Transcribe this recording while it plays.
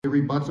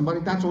rebut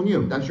somebody, that's on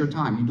you. That's your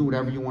time. You do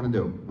whatever you want to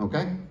do,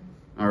 okay?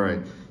 All right.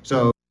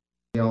 So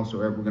also,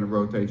 we're going to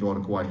rotate to all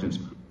the questions.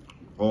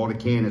 All the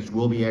candidates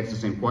will be asked the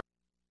same question.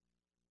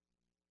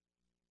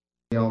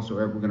 Also,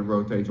 we're going to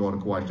rotate to all the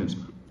questions.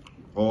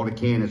 All the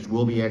candidates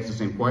will be asked the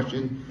same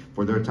question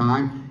for their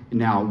time.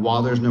 Now,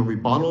 while there's no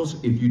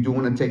rebuttals, if you do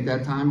want to take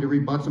that time to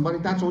rebut somebody,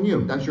 that's on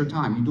you. That's your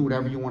time. You do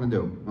whatever you want to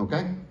do,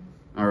 okay?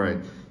 All right.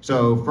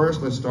 So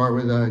first, let's start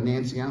with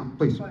Nancy Allen,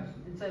 please.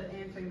 Instead of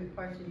answering the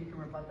question, you can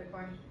rebut the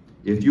question?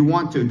 If you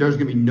want to, there's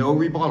going to be no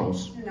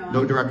rebuttals,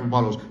 no direct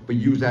rebuttals, but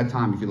use that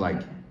time if you like.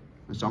 Okay.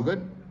 That sound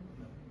good?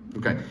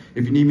 Okay.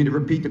 If you need me to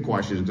repeat the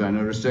questions, I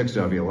know there's 6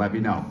 of you, let me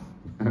know.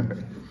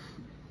 And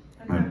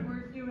then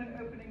we're doing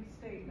opening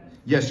statements.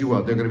 Yes, you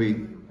will. They're going to be,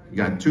 you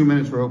got 2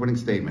 minutes for opening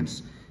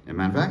statements. And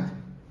matter of fact,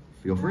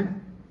 feel free.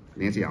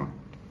 Nancy Allen.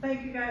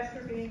 Thank you guys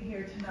for being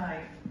here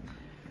tonight.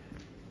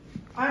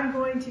 I'm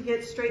going to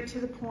get straight to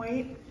the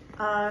point.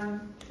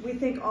 We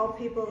think all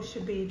people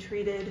should be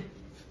treated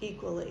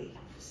equally.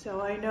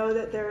 So I know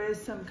that there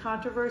is some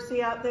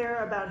controversy out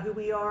there about who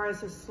we are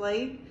as a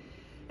slate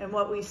and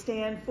what we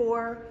stand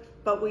for,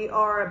 but we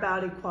are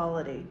about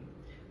equality.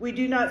 We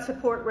do not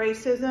support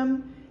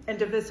racism and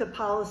divisive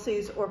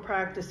policies or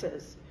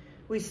practices.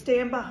 We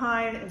stand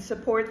behind and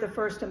support the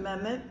First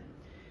Amendment.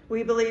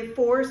 We believe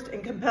forced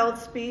and compelled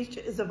speech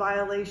is a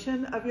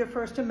violation of your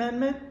First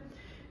Amendment.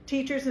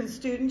 Teachers and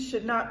students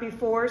should not be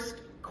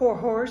forced,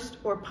 coerced,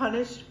 or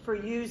punished for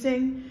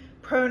using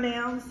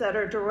pronouns that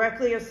are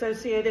directly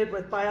associated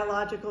with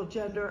biological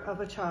gender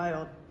of a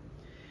child.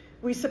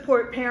 We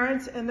support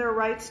parents and their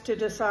rights to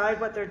decide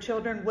what their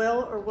children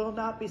will or will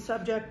not be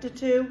subjected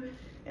to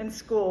in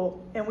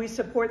school, and we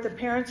support the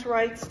parents'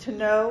 rights to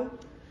know,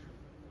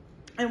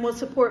 and will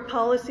support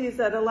policies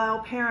that allow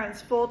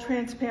parents full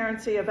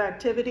transparency of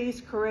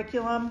activities,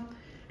 curriculum,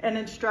 and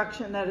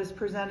instruction that is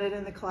presented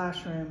in the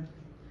classroom.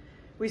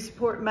 We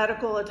support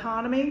medical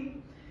autonomy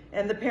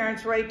and the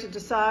parents' right to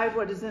decide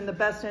what is in the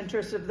best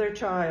interest of their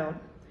child.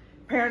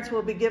 Parents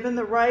will be given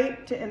the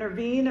right to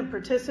intervene and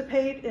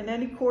participate in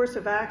any course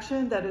of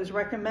action that is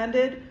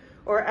recommended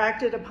or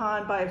acted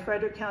upon by a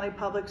Frederick County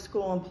Public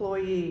School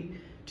employee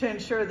to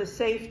ensure the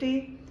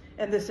safety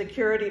and the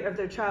security of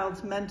their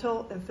child's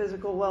mental and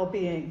physical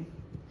well-being.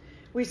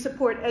 We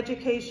support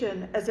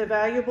education as a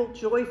valuable,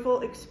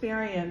 joyful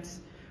experience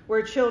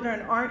where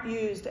children aren't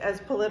used as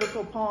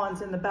political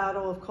pawns in the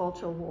battle of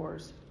cultural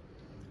wars.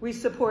 We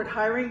support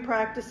hiring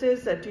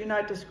practices that do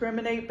not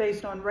discriminate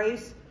based on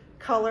race,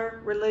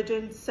 color,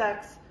 religion,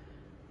 sex,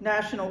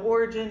 national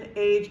origin,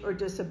 age, or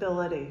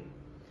disability.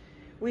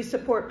 We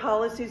support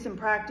policies and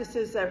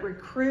practices that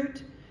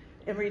recruit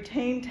and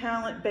retain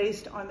talent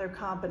based on their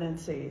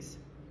competencies.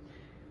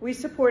 We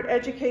support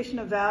education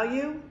of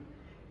value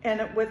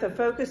and with a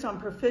focus on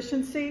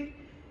proficiency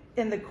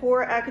in the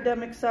core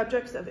academic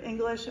subjects of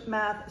English,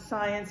 math,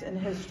 science, and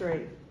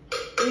history.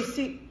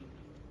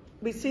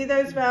 We see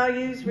those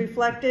values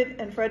reflected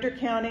in Frederick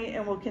County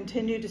and will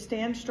continue to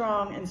stand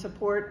strong in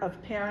support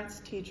of parents,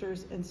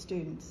 teachers, and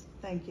students.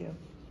 Thank you.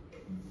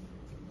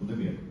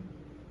 Olivia.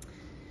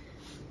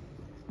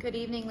 Good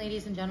evening,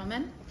 ladies and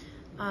gentlemen.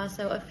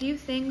 So a few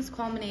things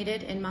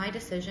culminated in my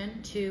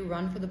decision to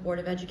run for the Board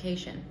of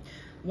Education.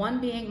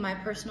 One being my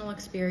personal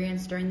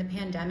experience during the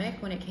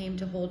pandemic when it came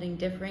to holding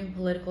differing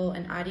political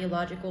and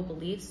ideological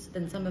beliefs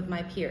than some of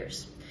my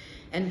peers,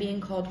 and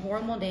being called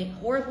horrible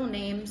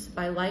names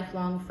by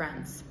lifelong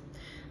friends.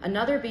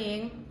 Another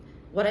being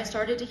what I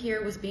started to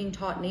hear was being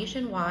taught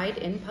nationwide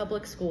in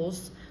public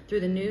schools through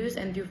the news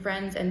and through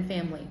friends and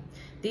family.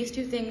 These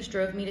two things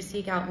drove me to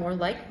seek out more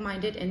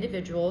like-minded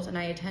individuals, and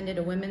I attended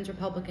a Women's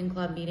Republican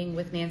Club meeting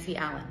with Nancy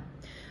Allen.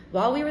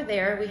 While we were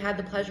there, we had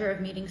the pleasure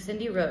of meeting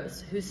Cindy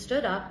Rose, who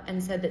stood up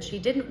and said that she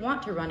didn't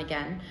want to run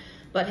again,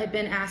 but had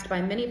been asked by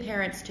many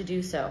parents to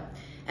do so.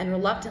 And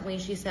reluctantly,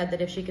 she said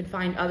that if she could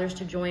find others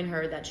to join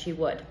her, that she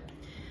would.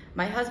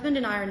 My husband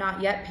and I are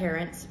not yet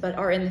parents, but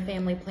are in the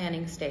family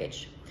planning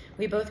stage.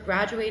 We both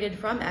graduated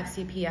from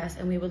FCPS,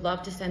 and we would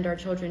love to send our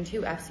children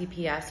to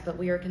FCPS, but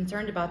we are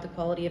concerned about the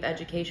quality of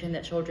education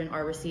that children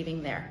are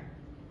receiving there.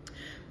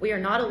 We are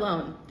not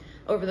alone.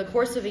 Over the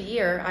course of a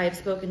year, I have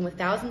spoken with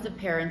thousands of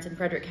parents in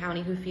Frederick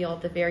County who feel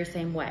the very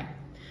same way.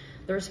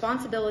 The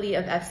responsibility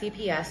of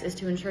FCPS is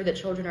to ensure that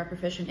children are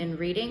proficient in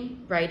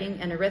reading, writing,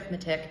 and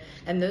arithmetic,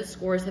 and those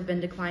scores have been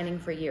declining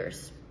for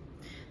years.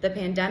 The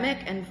pandemic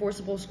and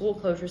forcible school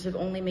closures have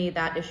only made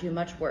that issue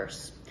much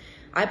worse.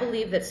 I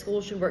believe that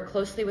schools should work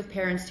closely with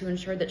parents to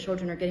ensure that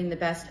children are getting the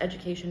best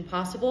education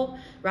possible,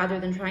 rather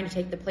than trying to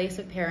take the place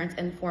of parents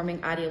and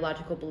forming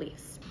ideological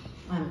beliefs.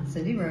 I'm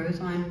Cindy Rose.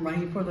 I'm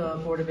running for the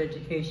Board of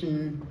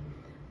Education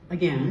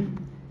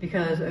again,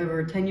 because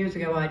over 10 years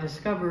ago I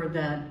discovered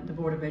that the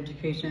Board of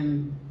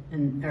Education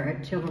and our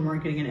children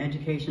weren't getting an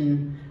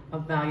education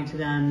of value to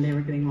them. They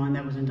were getting one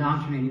that was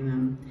indoctrinating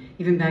them.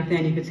 Even back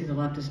then you could see the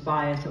leftist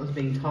bias that was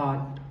being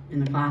taught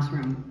in the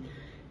classroom.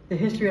 The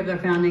history of the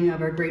founding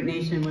of our great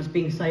nation was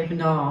being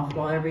siphoned off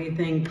while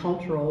everything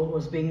cultural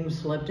was being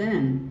slipped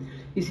in.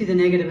 You see the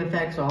negative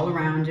effects all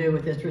around you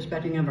with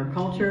disrespecting of our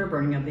culture,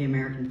 burning of the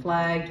American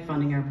flag,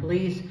 funding our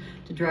police,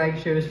 to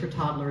drag shows for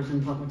toddlers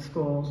in public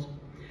schools.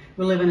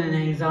 We live in an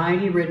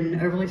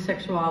anxiety-ridden, overly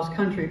sexualized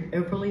country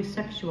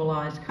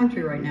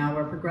right now,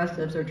 where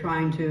progressives are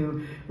trying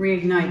to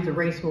reignite the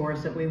race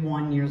wars that we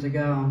won years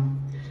ago.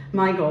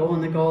 My goal,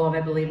 and the goal of,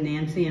 I believe,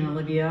 Nancy and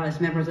Olivia as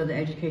members of the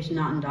Education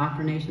Not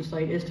Indoctrination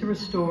Slate, is to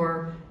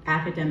restore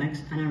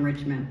academics and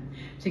enrichment,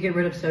 to get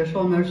rid of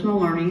social emotional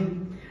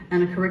learning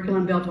and a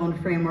curriculum built on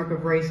a framework of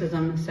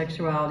racism,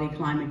 sexuality,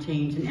 climate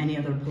change, and any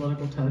other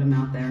political totem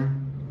out there.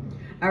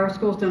 Our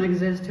schools don't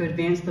exist to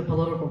advance the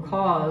political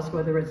cause,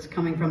 whether it's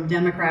coming from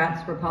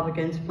Democrats,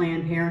 Republicans,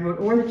 Planned Parenthood,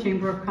 or the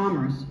Chamber of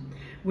Commerce.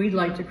 We'd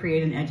like to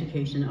create an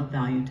education of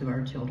value to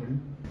our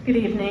children. Good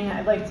evening.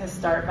 I'd like to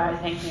start by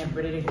thanking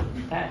everybody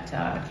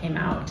that came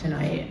out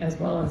tonight, as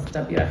well as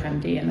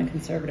WFMD and the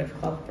Conservative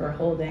Club for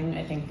holding,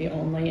 I think, the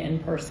only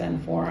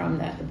in-person forum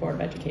that the Board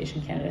of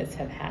Education candidates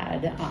have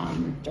had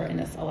during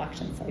this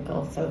election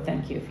cycle. So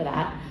thank you for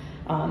that.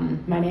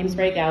 My name is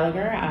Ray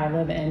Gallagher. I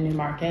live in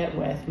Newmarket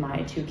with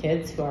my 2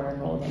 kids who are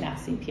enrolled in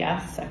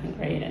FCPS, 2nd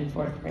grade and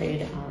 4th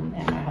grade,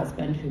 and my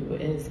husband, who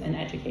is an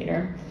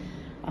educator.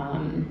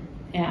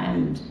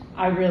 And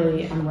I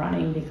really am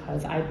running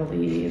because I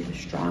believe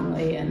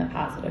strongly in the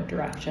positive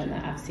direction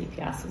that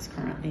FCPS is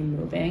currently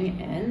moving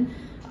in.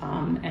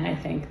 And I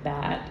think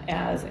that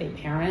as a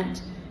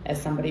parent, as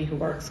somebody who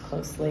works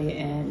closely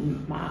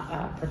in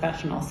my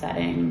professional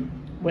setting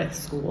with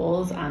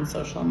schools on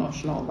social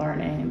emotional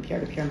learning and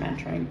peer-to-peer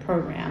mentoring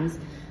programs,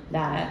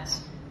 that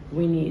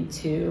we need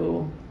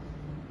to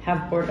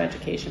have Board of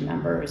Education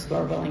members who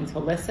are willing to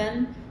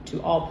listen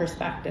to all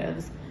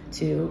perspectives,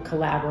 to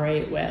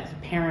collaborate with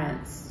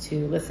parents,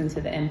 to listen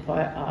to the input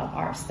of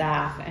our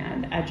staff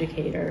and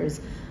educators,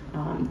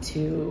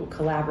 to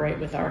collaborate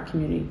with our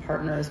community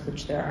partners,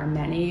 which there are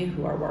many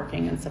who are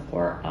working in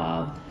support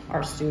of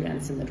our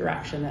students in the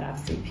direction that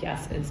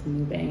FCPS is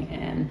moving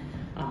in,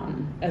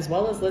 as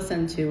well as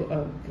listen to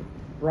a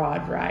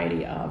broad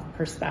variety of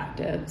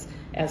perspectives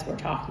as we're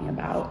talking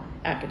about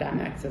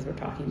academics, as we're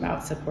talking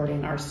about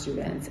supporting our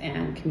students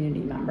and community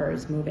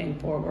members moving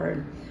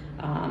forward.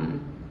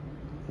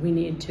 We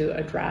need to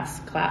address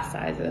class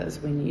sizes.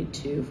 We need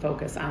to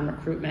focus on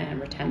recruitment and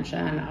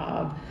retention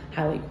of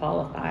highly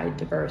qualified,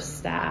 diverse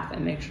staff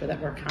and make sure that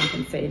we're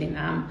compensating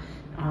them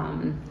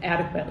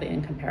adequately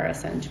in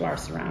comparison to our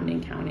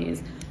surrounding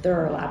counties. There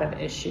are a lot of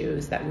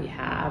issues that we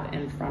have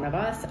in front of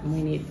us, and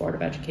we need Board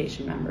of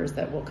Education members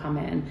that will come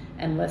in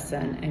and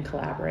listen and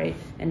collaborate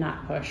and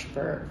not push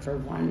for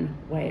one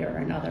way or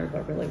another,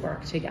 but really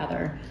work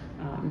together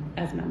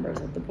as members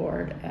of the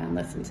board and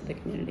listen to the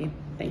community.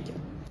 Thank you.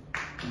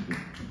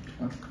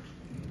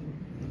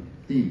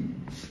 Steve.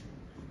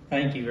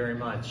 Thank you very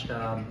much.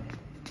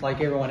 Like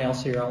everyone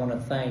else here, I want to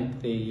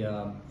thank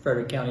the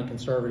Frederick County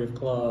Conservative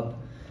Club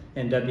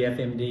and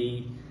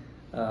WFMD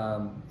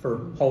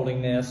for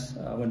holding this.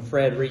 When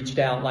Fred reached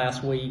out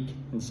last week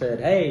and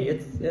said,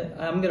 hey,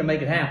 I'm going to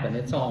make it happen,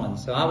 it's on.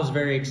 So I was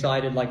very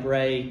excited, like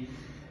Ray.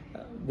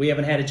 We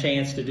haven't had a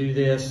chance to do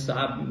this.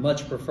 I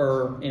much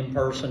prefer in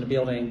person to be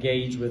able to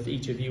engage with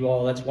each of you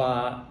all. That's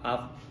why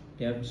I've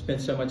spent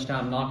so much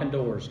time knocking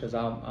doors, because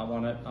I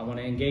want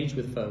to engage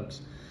with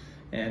folks.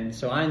 And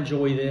so I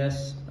enjoy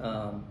this.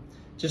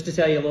 Just to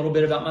tell you a little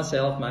bit about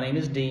myself, my name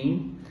is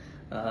Dean.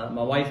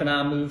 My wife and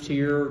I moved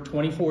here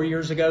 24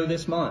 years ago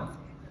this month.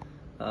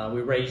 We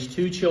raised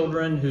 2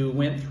 children who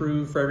went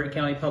through Frederick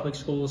County Public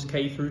Schools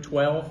K through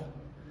 12.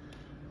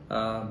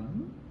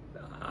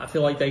 I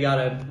feel like they got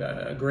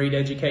a great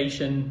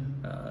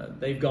education.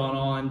 They've gone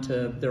on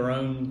to their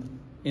own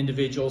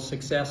individual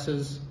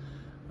successes.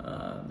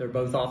 They're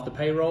both off the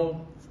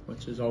payroll,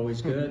 which is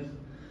always good.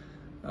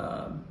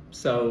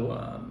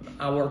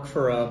 I work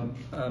for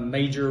a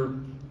major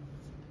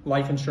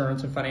life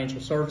insurance and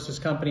financial services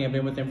company. I've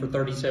been with them for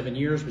 37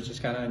 years, which is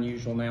kind of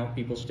unusual now.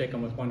 People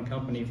sticking with one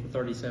company for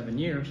 37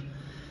 years.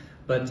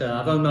 But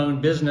I've owned my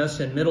own business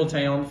in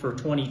Middletown for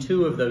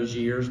 22 of those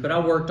years. But I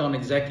worked on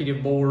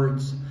executive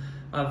boards.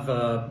 I've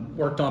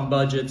worked on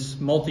budgets,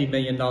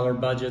 multi-million-dollar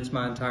budgets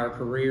my entire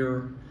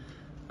career.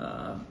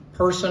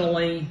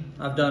 Personally,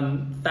 I've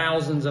done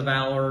thousands of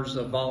hours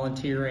of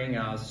volunteering.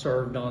 I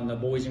served on the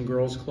Boys and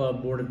Girls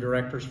Club Board of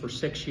Directors for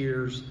 6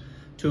 years.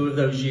 2 of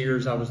those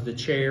years I was the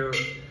chair.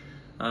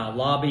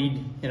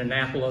 Lobbied in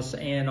Annapolis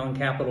and on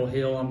Capitol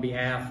Hill on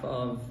behalf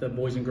of the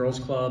Boys and Girls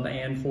Club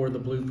and for the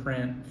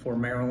Blueprint for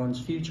Maryland's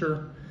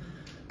Future.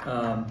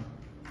 I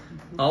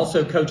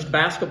also coached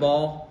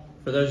basketball.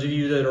 For those of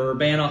you that are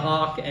Urbana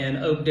Hawk and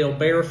Oakdale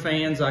Bear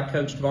fans, I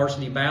coached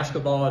varsity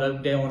basketball at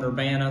Oakdale and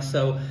Urbana,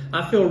 so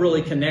I feel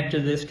really connected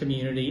to this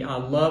community. I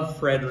love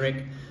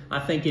Frederick. I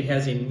think it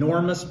has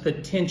enormous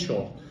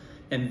potential,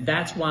 and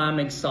that's why I'm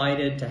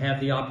excited to have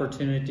the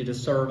opportunity to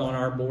serve on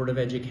our Board of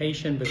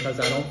Education,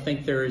 because I don't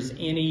think there is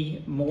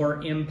any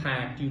more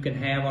impact you can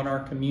have on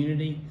our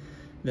community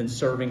than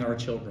serving our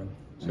children.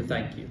 So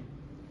thank you.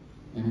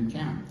 And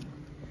Karen.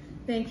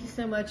 Thank you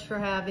so much for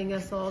having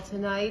us all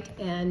tonight.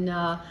 And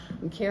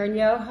I'm Karen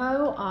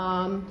Yoho.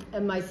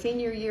 In my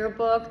senior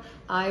yearbook,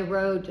 I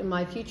wrote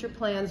my future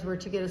plans were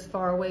to get as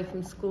far away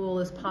from school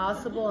as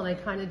possible, and I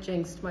kind of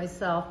jinxed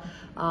myself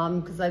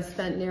because I've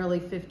spent nearly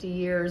 50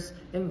 years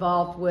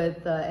involved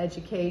with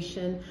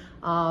education.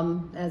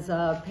 As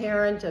a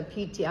parent, a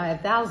PT, I have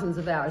thousands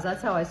of hours.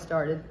 That's how I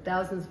started,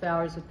 thousands of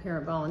hours of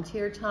parent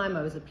volunteer time.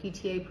 I was a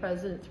PTA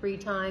president 3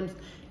 times,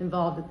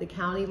 involved at the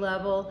county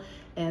level,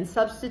 and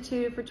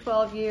substituted for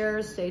 12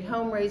 years, stayed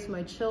home, raised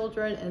my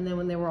children, and then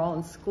when they were all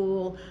in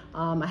school,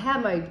 I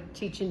had my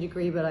teaching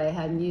degree, but I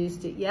hadn't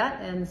used it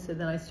yet, and so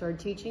then I started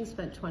teaching,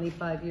 spent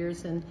 25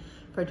 years in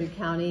Frederick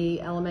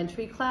County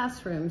elementary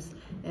classrooms,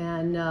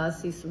 and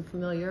see some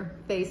familiar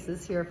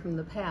faces here from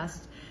the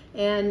past.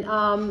 And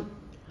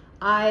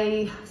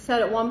I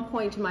said at one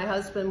point to my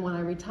husband when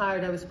I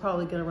retired I was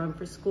probably going to run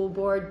for school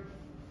board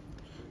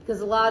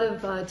because a lot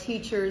of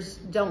teachers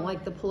don't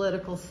like the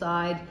political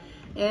side,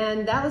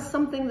 and that was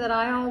something that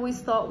I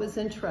always thought was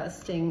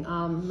interesting.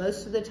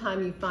 Most of the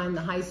time you find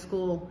the high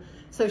school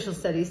social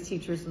studies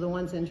teachers are the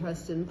ones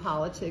interested in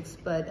politics,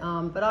 but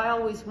I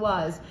always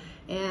was,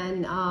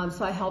 and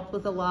so I helped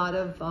with a lot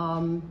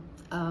of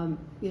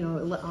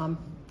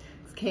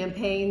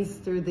campaigns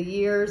through the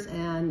years,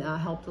 and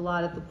helped a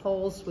lot at the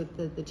polls with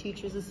the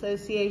Teachers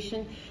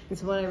Association. And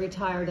so when I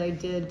retired, I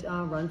did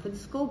run for the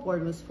school board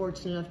and was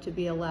fortunate enough to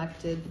be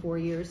elected 4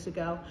 years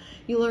ago.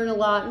 You learn a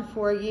lot in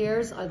 4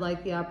 years. I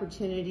like the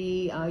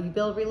opportunity. You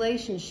build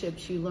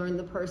relationships, you learn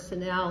the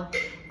personnel,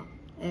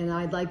 and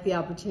I'd like the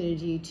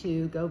opportunity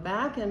to go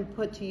back and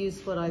put to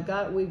use what I've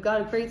got. We've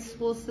got a great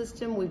school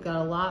system. We've got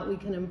a lot we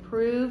can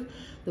improve.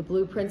 The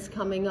blueprint's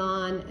coming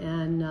on,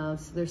 and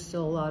so there's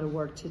still a lot of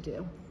work to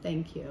do.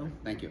 Thank you.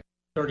 Thank you.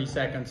 30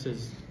 seconds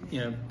is,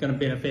 going to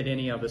benefit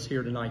any of us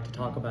here tonight to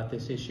talk about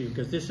this issue,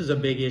 because this is a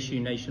big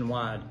issue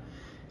nationwide,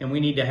 and we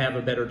need to have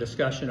a better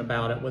discussion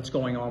about it, what's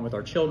going on with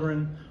our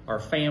children, our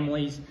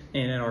families,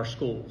 and in our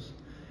schools.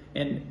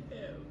 And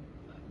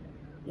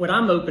what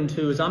I'm open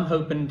to is I'm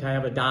hoping to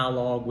have a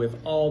dialogue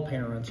with all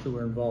parents who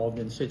are involved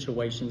in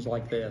situations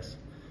like this,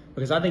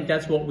 because I think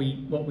that's what we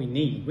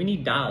need. We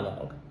need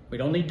dialogue. We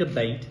don't need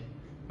debate.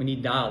 We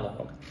need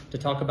dialogue to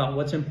talk about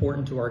what's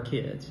important to our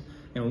kids.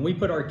 And when we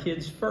put our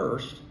kids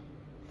first,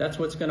 that's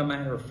what's going to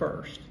matter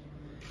first.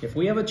 If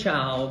we have a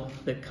child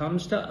that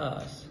comes to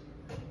us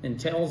and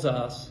tells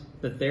us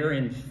that they're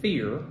in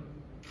fear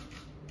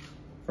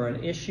for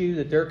an issue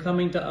that they're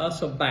coming to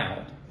us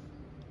about,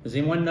 does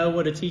anyone know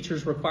what a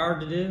teacher's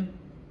required to do?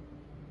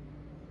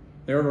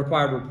 They're a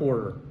required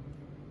reporter.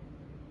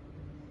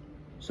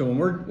 So when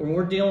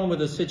we're dealing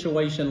with a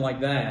situation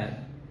like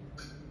that,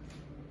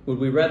 would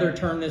we rather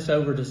turn this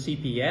over to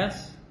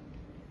CPS,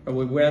 or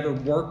would we rather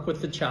work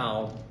with the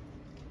child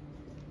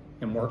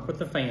and work with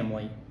the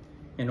family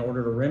in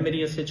order to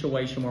remedy a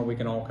situation where we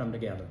can all come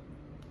together?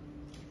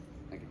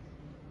 Thank you.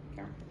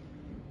 Karen?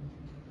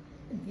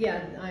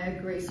 Yeah, I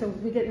agree. So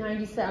we get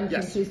 97.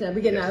 Yes. Confused now.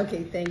 We get Yes.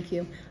 Okay. Thank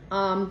you.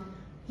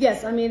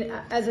 Yes, I mean,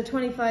 as a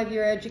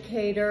 25-year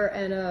educator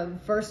and a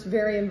first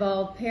very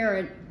involved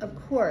parent, of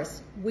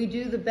course, we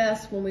do the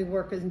best when we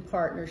work in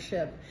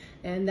partnership.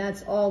 And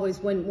that's always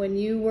when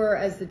you were,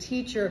 as the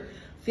teacher,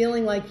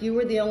 feeling like you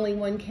were the only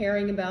one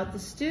caring about the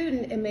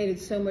student, it made it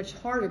so much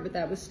harder, but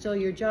that was still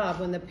your job.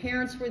 When the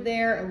parents were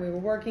there and we were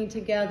working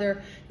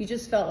together, you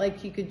just felt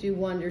like you could do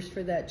wonders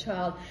for that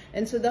child.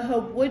 And so the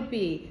hope would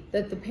be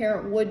that the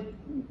parent would,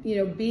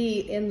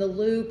 be in the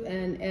loop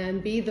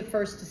and be the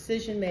first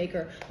decision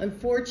maker.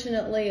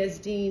 Unfortunately, as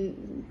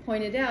Dean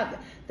pointed out,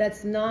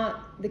 that's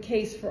not the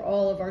case for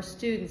all of our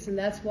students, and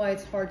that's why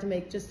it's hard to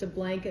make just a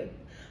blanket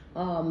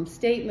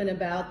statement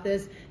about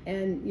this.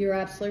 And you're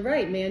absolutely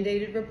right,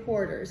 mandated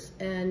reporters,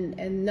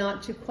 and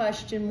not to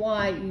question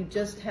why, you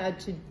just had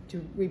to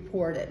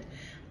report it.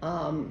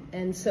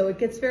 And so it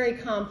gets very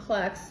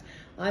complex.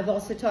 I've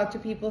also talked to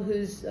people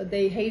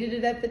they hated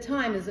it at the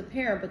time as a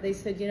parent, but they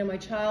said, my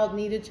child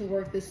needed to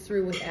work this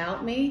through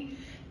without me,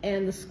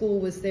 and the school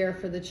was there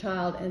for the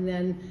child. And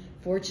then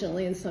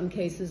fortunately, in some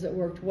cases, it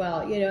worked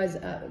well. As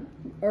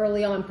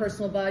early on,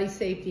 personal body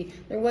safety,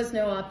 there was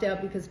no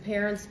opt-out because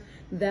parents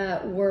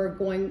that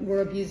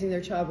were abusing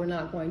their child were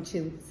not going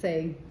to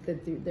say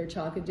that their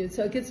child could do it.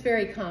 So it gets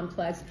very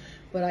complex,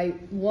 but I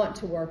want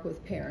to work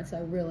with parents. I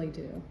really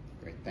do.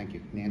 Great, thank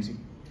you. Nancy?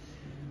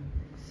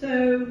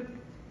 So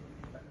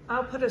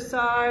I'll put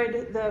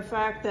aside the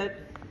fact that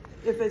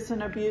if it's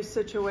an abuse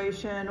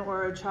situation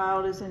or a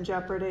child is in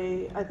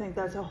jeopardy, I think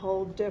that's a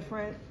whole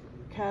different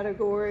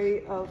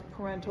category of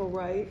parental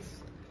rights.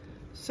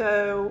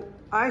 So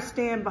I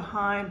stand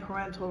behind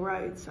parental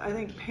rights. I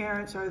think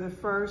parents are the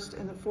first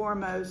and the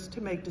foremost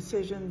to make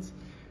decisions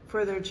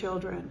for their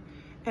children.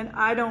 And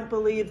I don't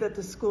believe that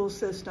the school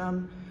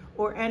system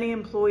or any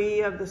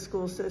employee of the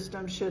school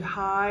system should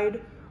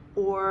hide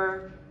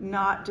or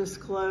not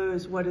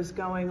disclose what is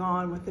going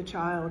on with the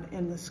child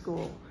in the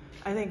school.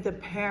 I think the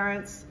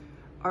parents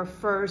are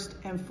first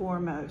and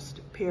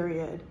foremost,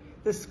 period.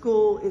 The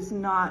school is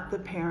not the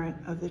parent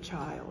of the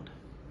child.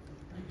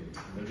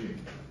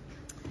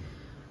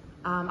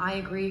 I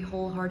agree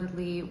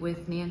wholeheartedly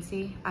with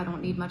Nancy. I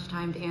don't need much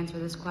time to answer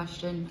this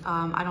question.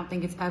 I don't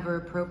think it's ever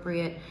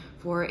appropriate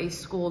for a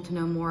school to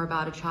know more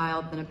about a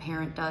child than a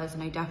parent does,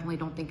 and I definitely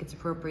don't think it's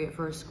appropriate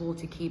for a school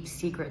to keep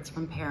secrets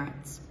from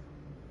parents.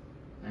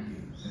 Thank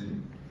you.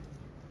 Cindy?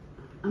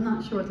 I'm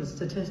not sure what the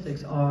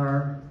statistics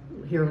are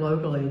here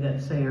locally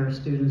that say our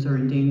students are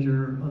in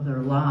danger of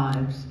their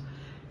lives.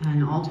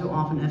 And all too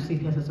often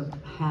FCPS has a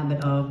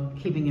habit of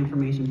keeping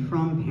information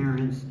from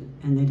parents,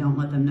 and they don't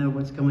let them know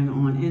what's going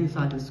on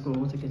inside the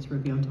schools. It gets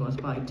revealed to us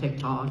by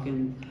TikTok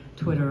and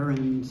Twitter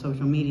and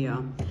social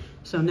media.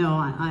 So no,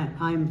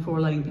 I'm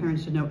for letting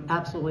parents to know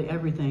absolutely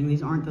everything.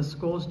 These aren't the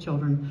school's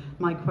children.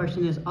 My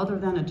question is, other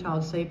than a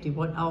child's safety,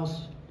 what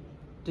else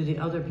do the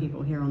other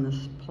people here on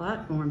this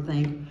platform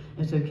think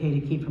it's okay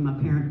to keep from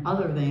a parent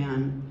other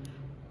than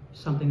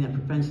something that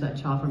prevents that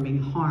child from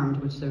being harmed,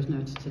 which there's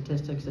no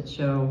statistics that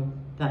show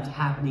that's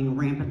happening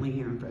rampantly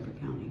here in Frederick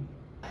County?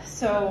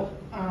 So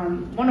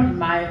one of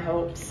my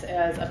hopes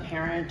as a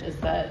parent is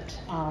that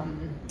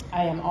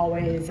I am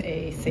always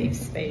a safe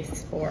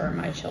space for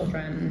my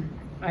children.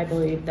 I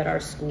believe that our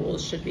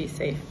schools should be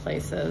safe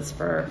places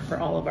for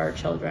all of our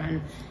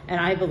children. And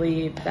I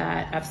believe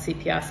that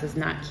FCPS is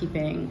not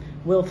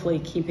willfully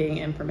keeping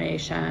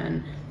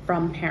information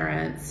from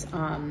parents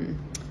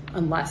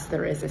unless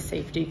there is a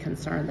safety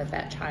concern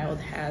that child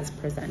has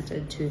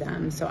presented to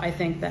them. So I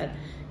think that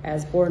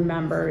as board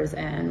members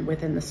and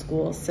within the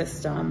school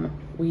system,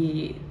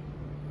 we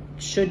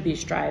should be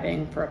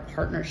striving for a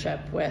partnership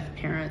with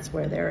parents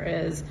where there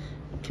is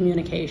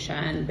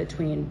communication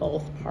between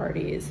both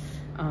parties.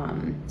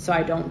 So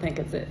I don't think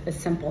it's a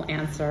simple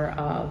answer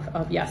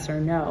of yes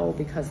or no,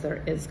 because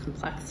there is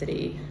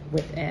complexity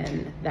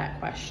within that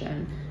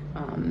question.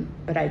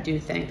 But I do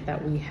think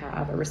that we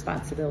have a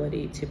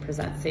responsibility to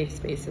present safe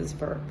spaces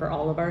for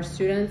all of our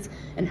students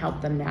and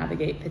help them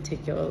navigate,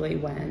 particularly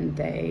when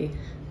they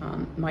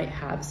might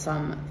have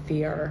some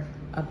fear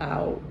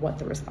about what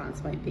the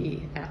response might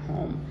be at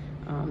home.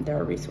 There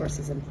are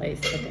resources in place.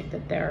 I think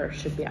that there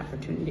should be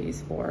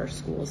opportunities for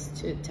schools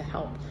to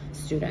help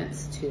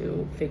students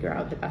to figure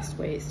out the best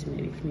ways to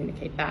maybe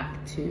communicate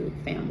back to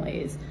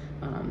families,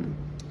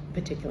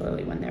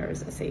 particularly when there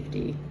is a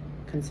safety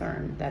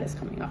concern that is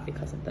coming up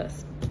because of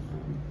this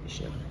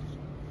issue.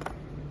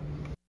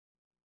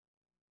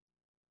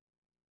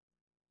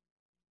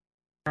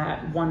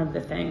 One of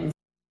the things,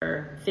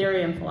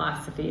 theory and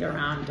philosophy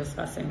around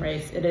discussing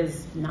race, it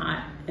is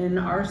not in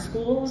our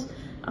schools.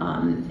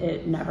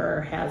 It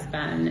never has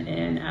been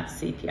in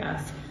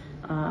FCPS.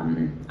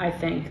 I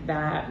think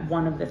that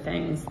one of the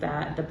things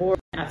that the board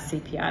of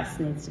FCPS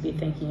needs to be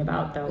thinking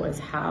about, though, is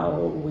how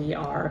we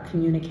are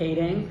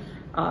communicating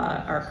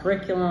our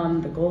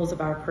curriculum, the goals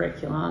of our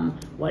curriculum,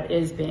 what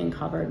is being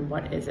covered and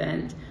what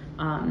isn't.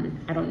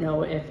 I don't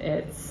know if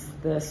it's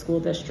the school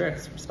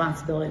district's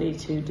responsibility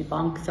to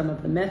debunk some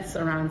of the myths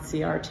around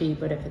CRT,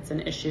 but if it's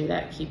an issue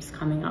that keeps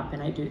coming up,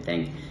 and I do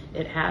think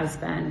it has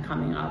been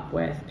coming up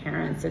with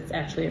parents, it's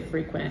actually a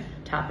frequent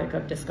topic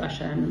of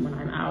discussion when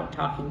I'm out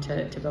talking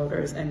to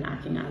voters and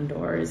knocking on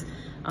doors.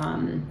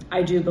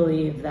 I do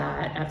believe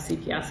that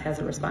FCPS has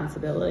a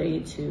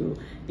responsibility to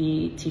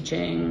be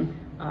teaching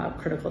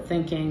critical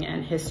thinking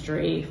and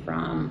history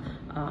from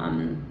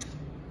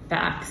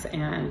facts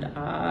and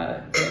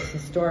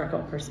historical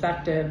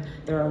perspective.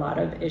 There are a lot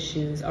of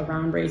issues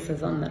around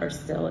racism that are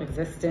still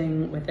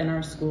existing within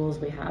our schools.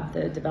 We have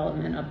the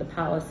development of the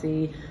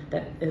policy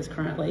that is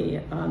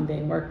currently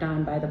being worked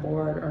on by the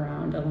board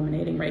around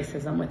eliminating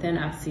racism within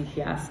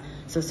FCPS.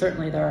 So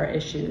certainly there are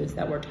issues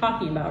that we're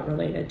talking about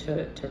related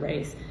to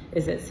race.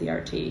 Is it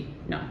CRT?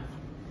 No.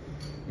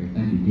 Thank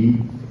you,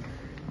 Dean.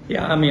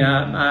 Yeah, I mean,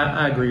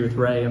 I agree with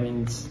Ray. I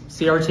mean,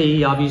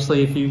 CRT,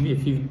 obviously, if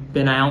you've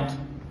been out,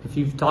 if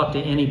you've talked to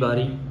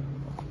anybody,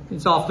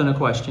 it's often a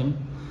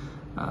question.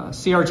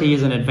 CRT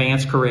is an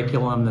advanced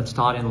curriculum that's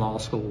taught in law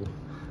school,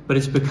 but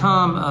it's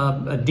become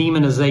a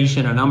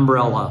demonization, an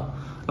umbrella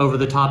over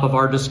the top of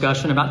our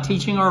discussion about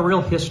teaching our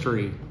real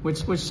history,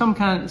 which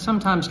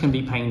sometimes can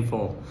be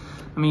painful.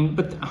 I mean,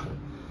 but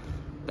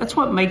that's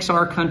what makes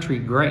our country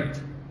great,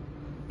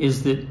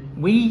 is that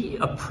we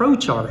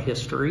approach our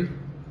history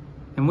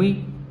and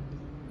we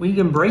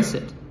embrace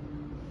it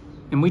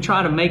and we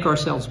try to make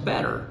ourselves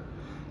better.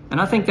 And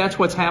I think that's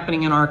what's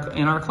happening in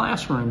our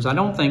classrooms. I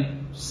don't think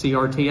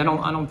CRT,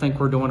 I don't think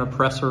we're doing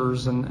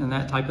oppressors and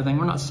that type of thing.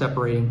 We're not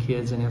separating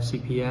kids in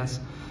FCPS.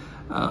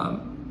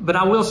 But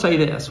I will say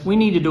this, we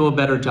need to do a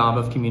better job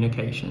of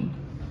communication.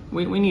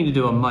 We need to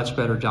do a much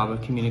better job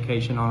of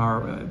communication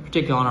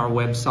particularly on our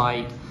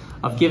website,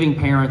 of giving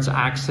parents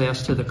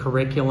access to the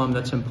curriculum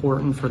that's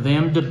important for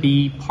them to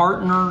be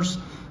partners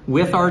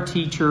with our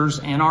teachers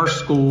and our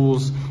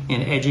schools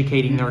in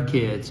educating their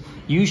kids.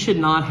 You should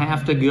not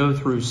have to go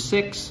through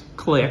 6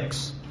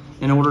 clicks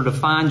in order to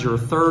find your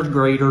 3rd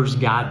grader's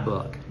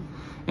guidebook.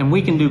 And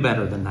we can do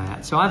better than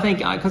that. So I think,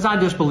 because I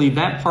just believe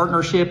that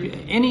partnership,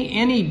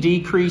 any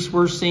decrease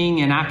we're seeing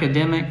in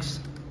academics,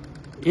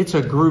 it's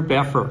a group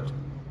effort.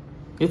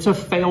 It's a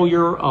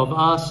failure of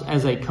us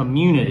as a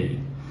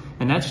community.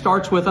 And that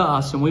starts with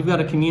us, and we've got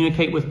to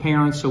communicate with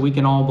parents so we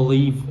can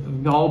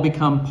all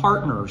become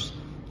partners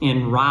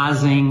in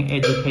rising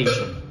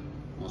education.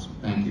 Awesome,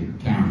 thank you.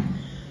 Karen?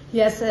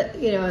 Yes,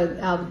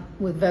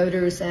 with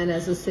voters and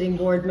as a sitting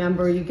board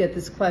member, you get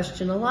this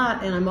question a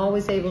lot, and I'm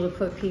always able to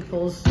put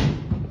people's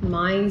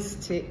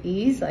minds to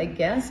ease, I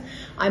guess.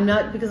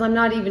 Because I'm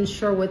not even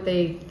sure what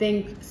they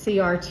think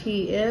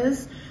CRT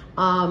is,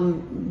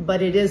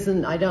 but it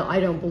isn't. I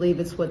don't believe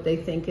it's what they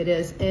think it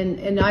is.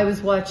 And I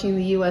was watching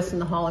the U.S.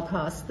 and the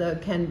Holocaust, the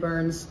Ken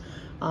Burns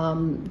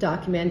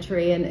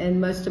documentary,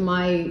 and most of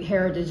my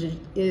heritage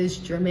is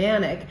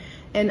Germanic,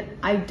 and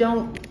I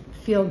don't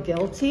feel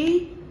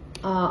guilty.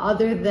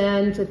 Other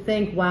than to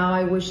think, wow,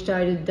 I wished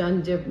I'd have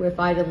done if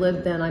I'd have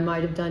lived then, I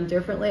might have done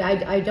differently.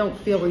 I don't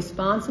feel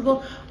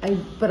responsible,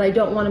 but I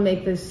don't want to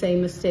make the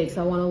same mistakes.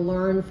 I want to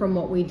learn from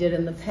what we did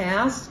in the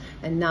past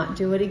and not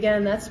do it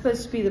again. That's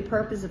supposed to be the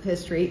purpose of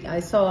history.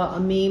 I saw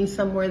a meme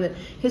somewhere that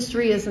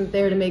history isn't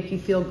there to make you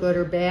feel good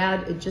or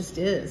bad. It just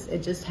is.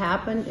 It just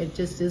happened. It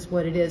just is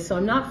what it is. So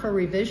I'm not for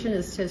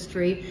revisionist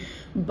history,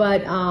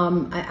 but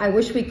I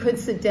wish we could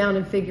sit down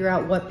and figure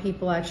out what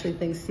people actually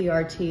think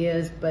CRT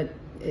is, but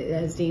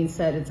as Dean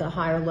said, it's a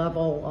higher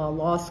level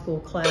law school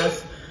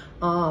class,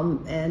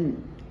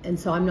 and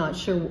so I'm not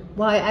sure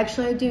why.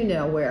 Actually, I do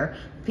know where.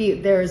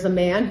 There's a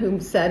man who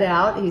set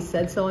out, he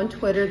said so on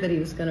Twitter, that he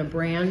was going to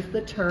brand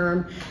the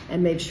term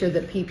and make sure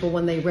that people,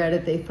 when they read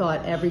it, they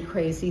thought every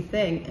crazy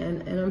thing.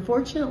 And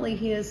unfortunately,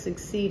 he is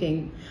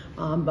succeeding,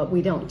 but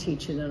we don't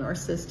teach it in our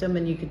system.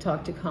 And you could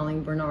talk to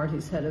Colleen Bernard,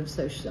 who's head of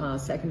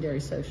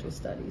secondary social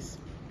studies.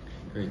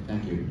 Great,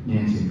 thank you.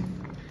 Nancy?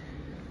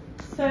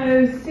 So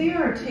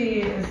CRT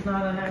is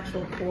not an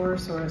actual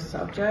course or a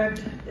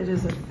subject. It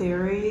is a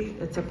theory.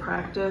 It's a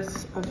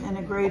practice of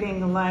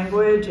integrating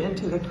language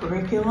into the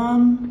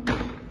curriculum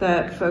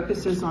that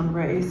focuses on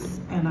race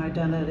and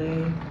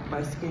identity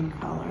by skin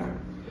color.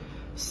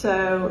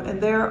 So,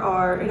 and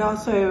it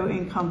also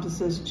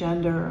encompasses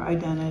gender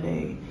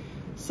identity.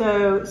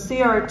 So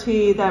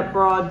CRT, that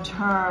broad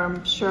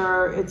term,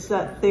 sure, it's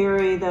that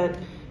theory that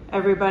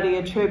everybody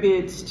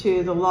attributes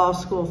to the law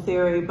school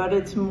theory, but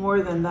it's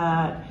more than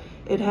that.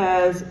 It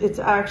has, its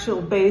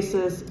actual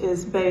basis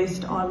is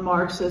based on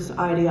Marxist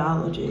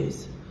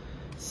ideologies.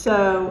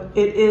 So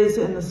it is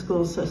in the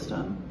school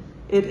system.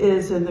 It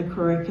is in the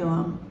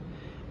curriculum.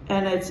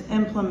 And it's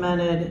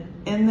implemented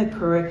in the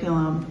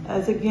curriculum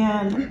as,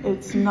 again,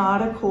 it's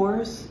not a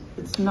course,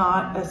 it's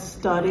not a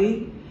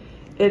study.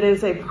 It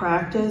is a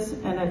practice,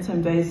 and it's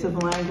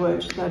invasive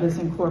language that is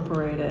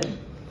incorporated.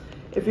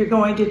 If you're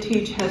going to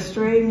teach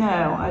history,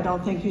 no, I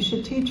don't think you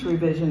should teach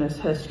revisionist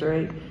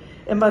history.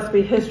 It must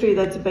be history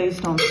that's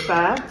based on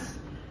facts,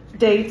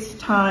 dates,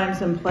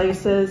 times, and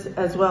places,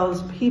 as well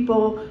as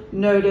people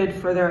noted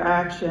for their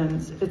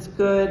actions. It's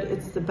good,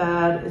 it's the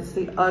bad, it's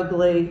the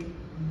ugly,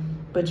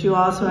 but you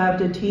also have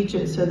to teach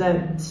it so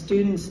that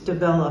students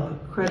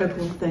develop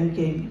critical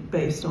thinking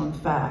based on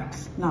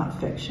facts,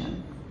 not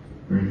fiction.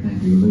 Great,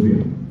 thank you.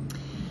 Olivia?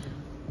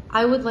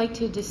 I would like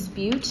to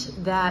dispute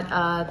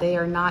that they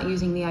are not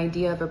using the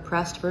idea of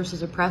oppressed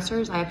versus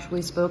oppressors. I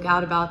actually spoke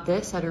out about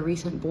this at a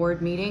recent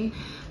board meeting,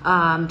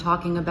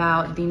 talking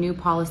about the new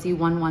policy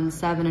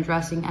 117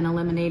 addressing and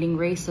eliminating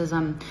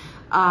racism.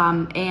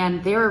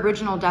 And their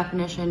original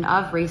definition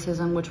of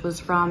racism, which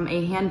was from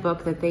a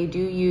handbook that they do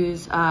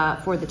use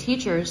for the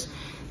teachers,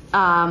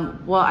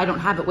 well, I don't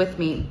have it with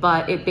me,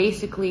 but it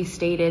basically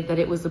stated that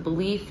it was a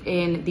belief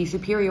in the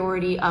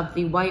superiority of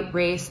the white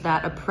race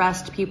that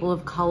oppressed people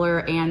of color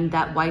and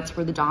that whites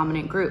were the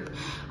dominant group.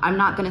 I'm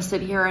not going to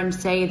sit here and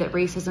say that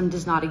racism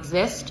does not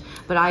exist,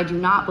 but I do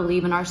not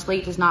believe, and our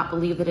slate does not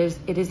believe, that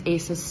it is a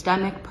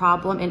systemic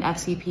problem in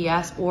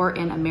FCPS or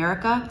in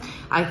America.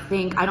 I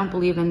don't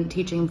believe in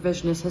teaching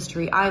revisionist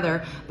history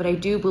either, but I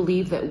do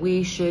believe that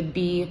we should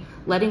be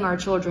letting our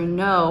children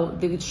know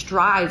the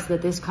strides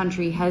that this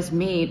country has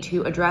made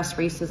to address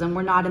racism.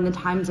 We're not in the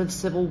times of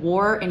civil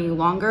war any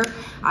longer.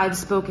 I've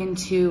spoken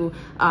to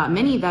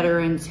many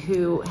veterans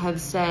who have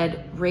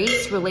said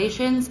race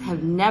relations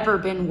have never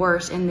been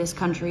worse in this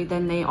country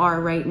than they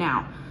are right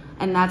now.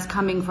 And that's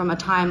coming from a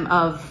time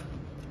of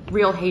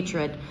real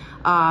hatred.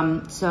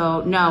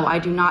 So no, I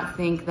do not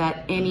think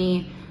that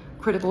any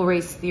critical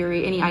race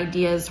theory, any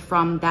ideas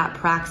from that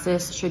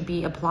praxis should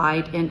be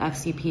applied in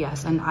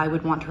FCPS, and I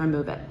would want to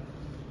remove it.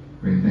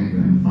 Great, thank you.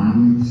 And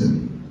finally,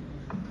 Cindy?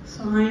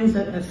 Signs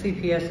that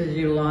FCPS is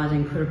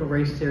utilizing critical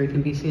race theory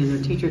can be seen in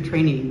their teacher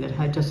training that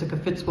had Jessica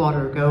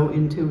Fitzwater go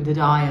into the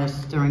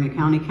dais during a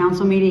county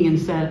council meeting and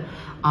said,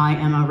 "I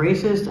am a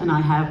racist and I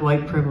have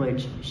white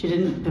privilege." She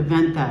didn't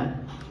invent that.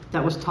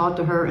 That was taught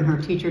to her in her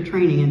teacher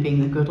training, and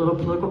being the good little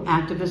political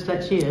activist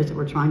that she is, that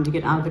we're trying to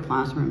get out of the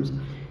classrooms.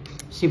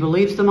 She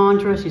believes the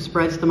mantra, she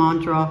spreads the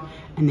mantra,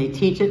 and they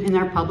teach it in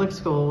their public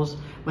schools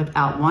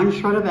without one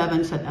shred of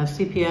evidence that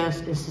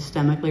FCPS is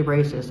systemically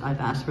racist. I've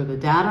asked for the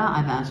data,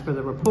 I've asked for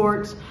the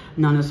reports,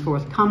 none is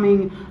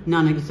forthcoming,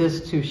 none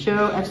exists to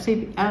show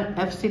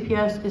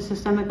FCPS is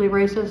systemically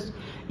racist,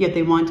 yet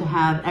they want to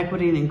have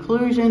equity and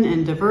inclusion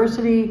and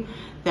diversity.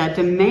 that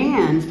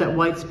demands that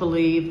whites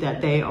believe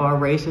that they are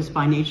racist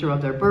by nature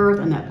of their birth,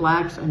 and that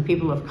blacks and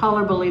people of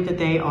color believe that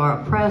they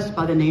are oppressed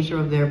by the nature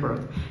of their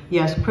birth.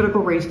 Yes,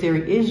 critical race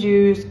theory is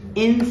used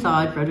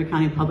inside Frederick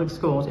County Public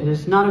Schools. It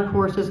is not a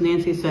course, as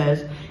Nancy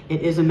says.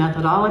 It is a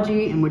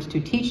methodology in which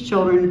to teach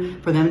children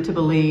for them to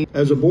believe.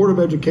 As a Board of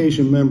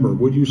Education member,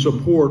 would you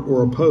support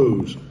or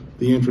oppose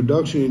the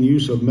introduction and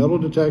use of metal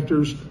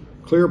detectors,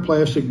 clear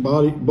plastic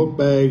book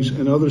bags,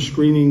 and other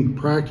screening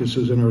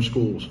practices in our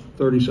schools?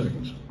 30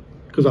 seconds.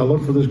 Because I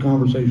look for this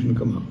conversation to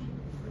come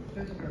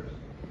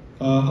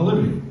up.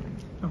 Olivia.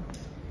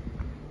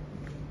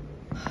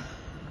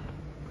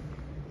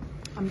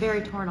 I'm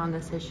very torn on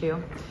this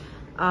issue.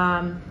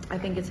 I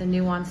think it's a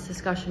nuanced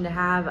discussion to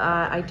have.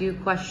 I do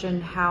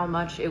question how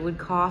much it would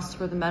cost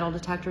for the metal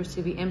detectors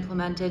to be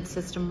implemented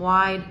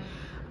system-wide.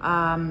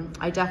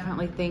 I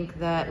definitely think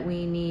that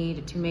we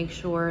need to make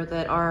sure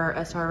that our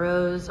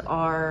SROs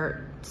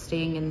are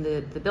staying in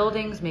the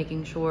buildings,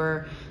 making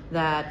sure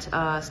that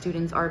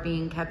students are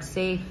being kept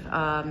safe.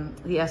 The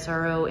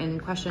SRO in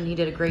question, he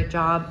did a great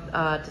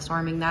job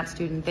disarming that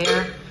student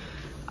there.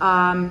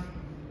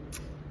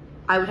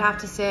 I would have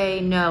to say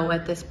no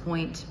at this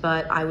point,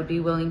 but I would be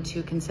willing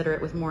to consider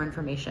it with more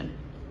information.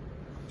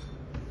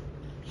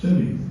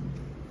 Cindy.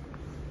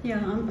 Yeah,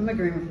 I'm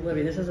agreeing with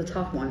Olivia. This is a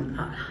tough one.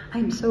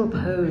 I'm so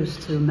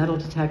opposed to metal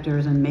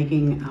detectors and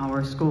making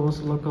our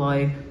schools look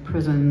like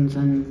prisons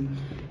and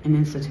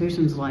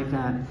institutions like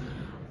that.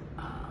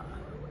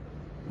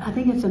 I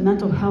think it's a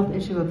mental health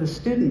issue of the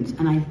students,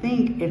 and I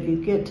think if you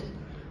get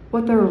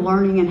what they're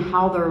learning and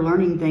how they're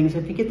learning things,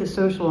 if you get the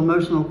social,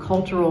 emotional,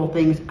 cultural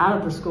things out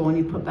of the school and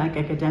you put back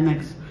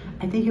academics,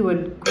 I think it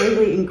would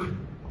greatly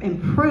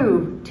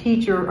improve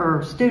teacher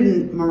or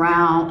student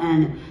morale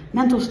and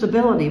mental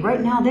stability.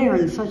 Right now they're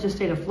in such a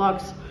state of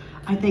flux.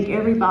 I think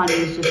everybody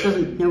just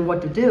doesn't know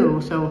what to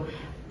do. So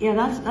yeah,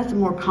 that's a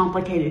more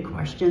complicated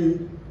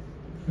question.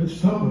 It's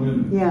a tough one,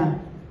 isn't it? Yeah.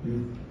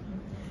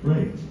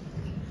 Right.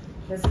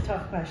 That's a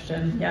tough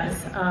question, yes.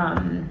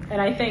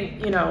 And I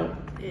think,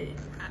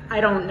 I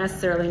don't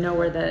necessarily know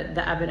where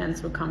the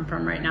evidence would come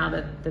from right now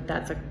that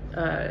that's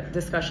a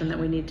discussion that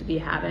we need to be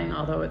having,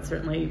 although it's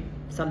certainly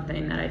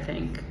something that I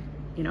think,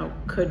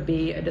 could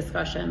be a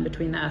discussion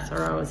between the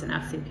SROs and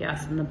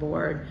FCPS and the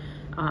board.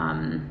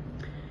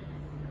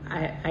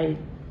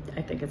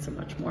 I think it's a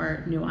much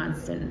more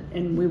nuanced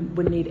and we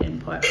would need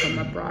input from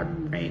a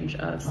broad range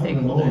of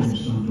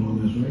stakeholders.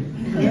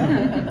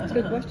 Yeah, that's a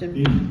good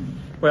question.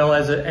 Well,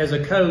 as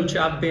a coach,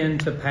 I've been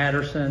to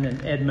Patterson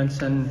and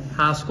Edmondson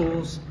high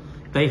schools.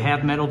 They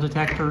have metal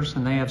detectors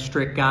and they have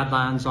strict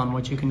guidelines on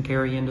what you can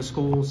carry into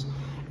schools,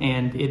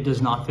 and it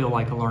does not feel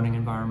like a learning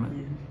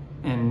environment.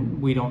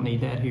 And we don't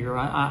need that here.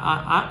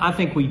 I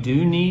think we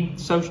do need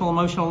social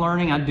emotional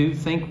learning. I do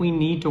think we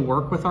need to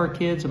work with our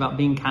kids about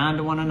being kind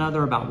to one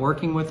another, about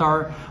working with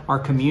our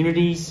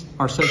communities,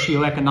 our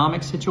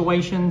socioeconomic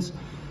situations.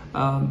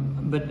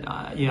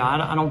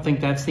 I don't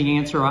think that's the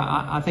answer.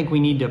 I think we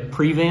need to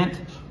prevent,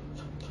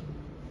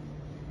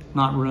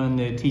 not ruin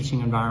the teaching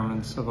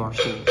environments of our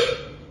schools.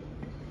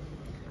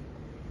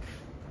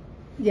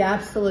 Yeah,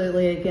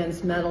 absolutely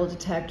against metal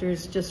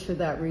detectors, just for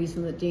that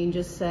reason that Dean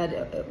just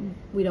said.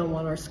 We don't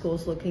want our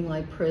schools looking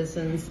like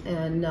prisons,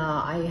 and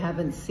I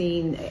haven't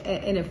seen,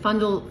 and it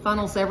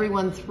funnels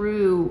everyone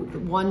through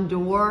one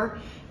door,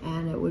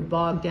 and it would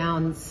bog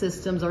down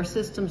systems. Our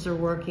systems are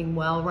working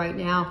well right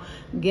now.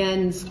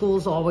 Again,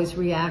 schools always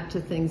react to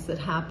things that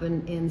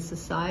happen in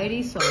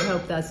society, so I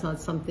hope that's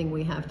not something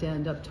we have to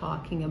end up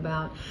talking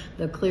about.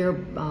 The clear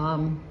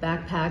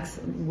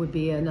backpacks would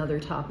be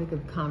another topic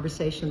of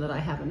conversation that I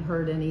haven't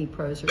heard any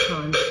pros or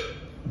cons.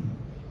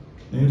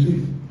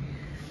 Nancy?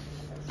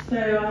 So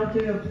I'll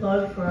do a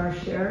plug for our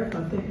sheriff.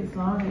 I think as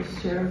long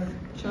as Sheriff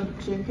Chuck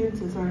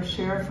Jenkins is our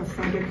sheriff of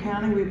Frederick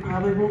County, we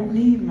probably won't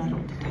need metal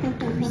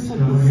detectors.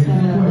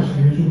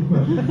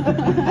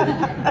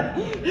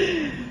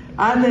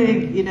 I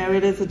think,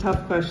 it is a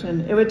tough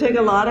question. It would take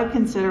a lot of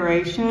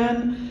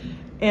consideration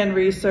and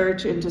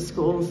research into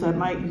schools that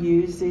might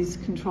use these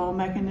control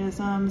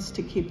mechanisms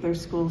to keep their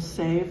schools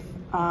safe.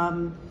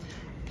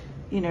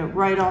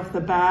 Right off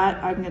the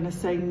bat, I'm going to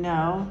say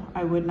no.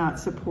 I would not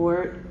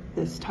support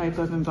this type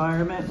of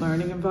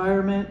learning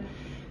environment.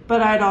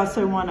 But I'd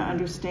also want to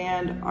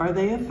understand, are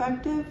they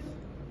effective?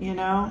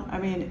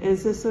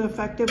 Is this an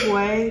effective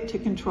way to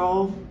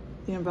control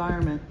the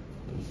environment?